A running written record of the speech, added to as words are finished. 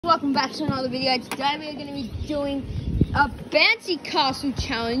Welcome back to another video. Today we are going to be doing a bouncy castle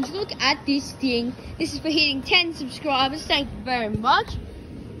challenge. Look at this thing. This is for hitting 10 subscribers. Thank you very much.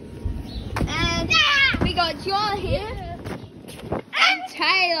 And we got John here and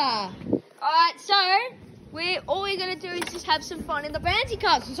Taylor. Alright, so all we're going to do is just have some fun in the bouncy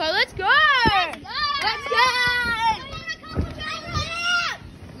castle. So let's go! Let's go!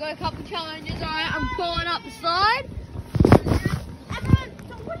 We got a couple challenges. Alright, I'm pulling up the slide.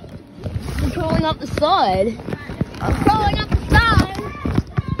 I'm crawling up the slide. I'm crawling up the slide.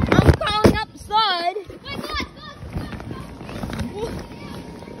 I'm crawling up the slide.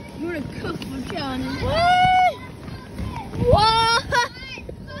 What a couple challenges. What?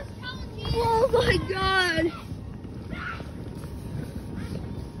 Oh my god.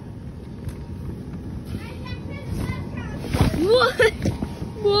 What?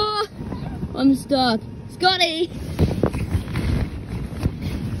 What? I'm stuck. Scotty.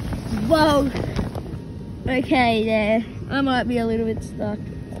 Whoa. Okay, there. I might be a little bit stuck.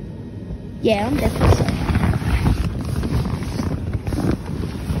 Yeah, I'm definitely stuck.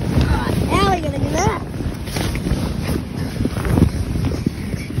 Alright, how are we gonna do that?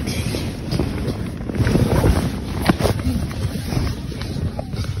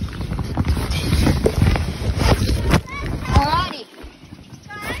 Alrighty.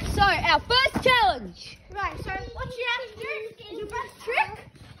 So, our first challenge. Right, so what you have to do is your best trick.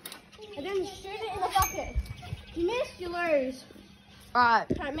 And then shoot it in the bucket. If you miss, you lose. Alright,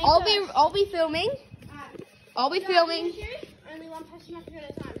 I'll be filming. Alright. I'll be filming. Only one person has to do it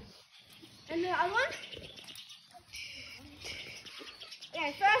at a time. And the other one?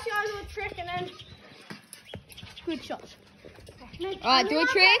 Yeah, first you gotta do a trick and then good shots. Okay. Alright, do a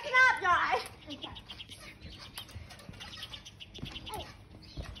trick. Up, guys. Okay.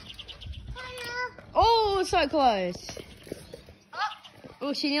 Oh, so close.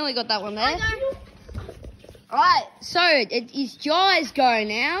 Oh, she nearly got that one there. Alright, so it is Jai's go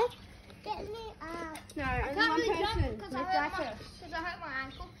now. Get me up. No, only one person. Because I hurt my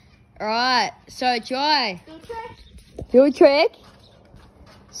ankle. Alright, so Jai. Do a trick. Do a trick.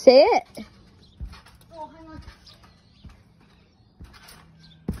 See it. Oh, hang on.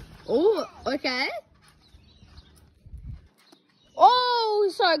 Oh, okay.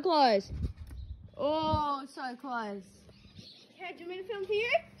 Oh, so close. Oh, so close. Okay, do you want me to film for you?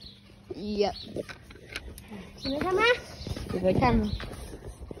 Yep. In the camera? Give the camera.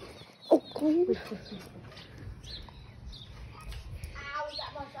 Oh, cool.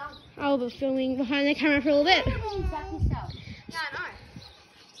 I'll be filming behind the camera for a little bit. No, no.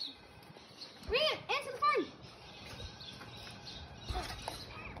 Bring it, answer the phone.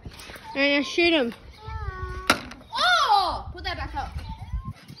 Alright, now shoot him. Oh! Put that back up.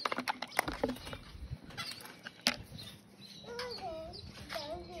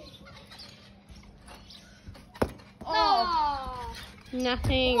 Oh.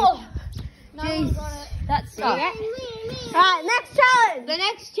 Nothing. Oh. No one got it. That sucks. Alright, next challenge. The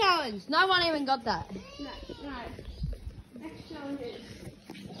next challenge. No one even got that. No. Next challenge is.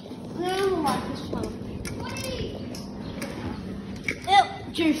 I don't like this challenge. Ew,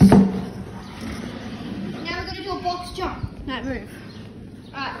 juice. Now we're going to do a box jump. No, move.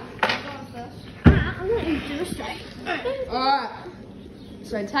 Alright. I'm not going to do this straight. Alright.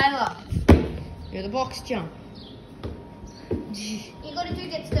 So Taylor, you're the box jump. You got to do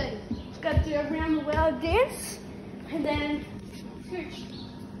get sturdy. Got to do a round the world dance. And then scooch.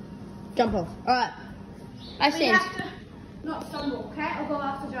 Jump off. Alright. I So you stand. have to not stumble, okay? I'll go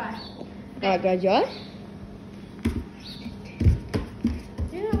after Jai. Alright, go Jai. Do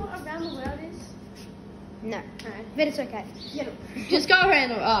you know what around the world is? No. No, but it's okay. Get it. Just go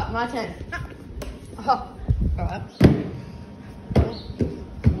around. Alright, my turn. Oh. Alright.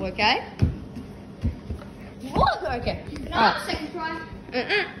 Okay. What? Okay. No, Alright. second try.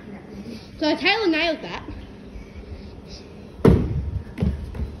 So Taylor nailed that.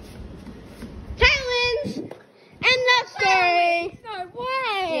 Taylor's end that story. No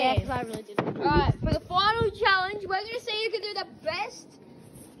way. Yeah, because I really did. Alright, for the final challenge, we're going to see who can do the best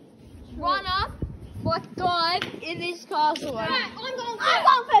run-up, like dive, in this castle. Alright, I'm going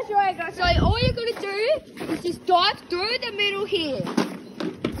first. You're right, guys. So all you're going to do is just dive through the middle here.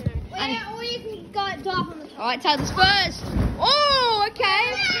 Or you can go dive on the top. Alright, Taylor's first. Oh,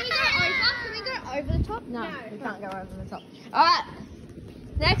 okay. Can we go over the top? No, we can't go over the top. Alright,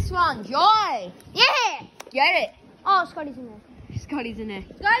 next one, Joy. Yeah. Get it. Oh, Scotty's in there. Scotty's in there.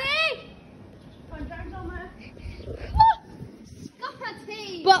 Scotty!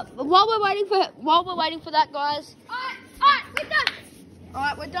 Scotty! But while we're waiting for that, guys. Alright, we're done.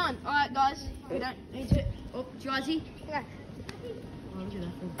 Alright, we're done. Alright, guys. We don't need to. Oh, Jazzy. Okay.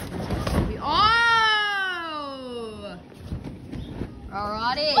 Oh!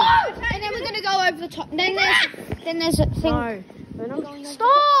 Alrighty. And then we're gonna go over the top. Then there's a thing. No, we're not going there.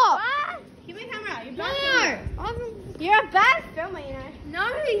 Stop! Give me a camera. You're No! You're a bad filmer, you know. No,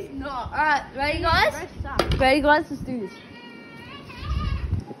 he's not. Alright, ready guys? You both suck. Ready guys? Let's do this.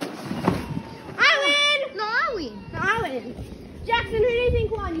 I win! No, I win. No, I win. Jackson, who do you think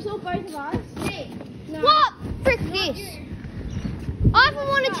won? You saw both of us. Me. No. What? Frick this. I haven't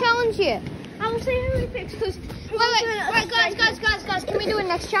won a challenge yet. I will see who he picks because. Wait, guys, can we do a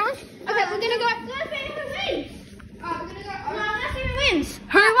next challenge? Okay, we're gonna go. Let's see who wins. Alright, we're gonna go. No, let's see who wins.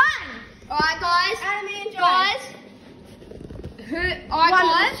 Who won? Alright, guys. Adam and Joy. Guys. Alright, Won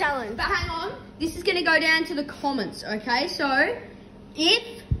guys. the challenge. But hang on. This is gonna go down to the comments, okay? So,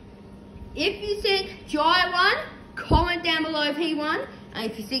 if you think Jai won, comment down below if he won.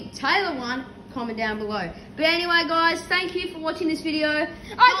 And if you think Taylor won, comment down below. But anyway, guys, thank you for watching this video.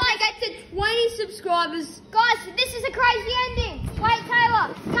 Alright, get to 20 subscribers. Guys, this is a crazy ending. Wait, Taylor.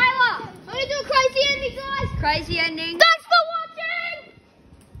 I'm gonna do a crazy ending, guys. Crazy ending.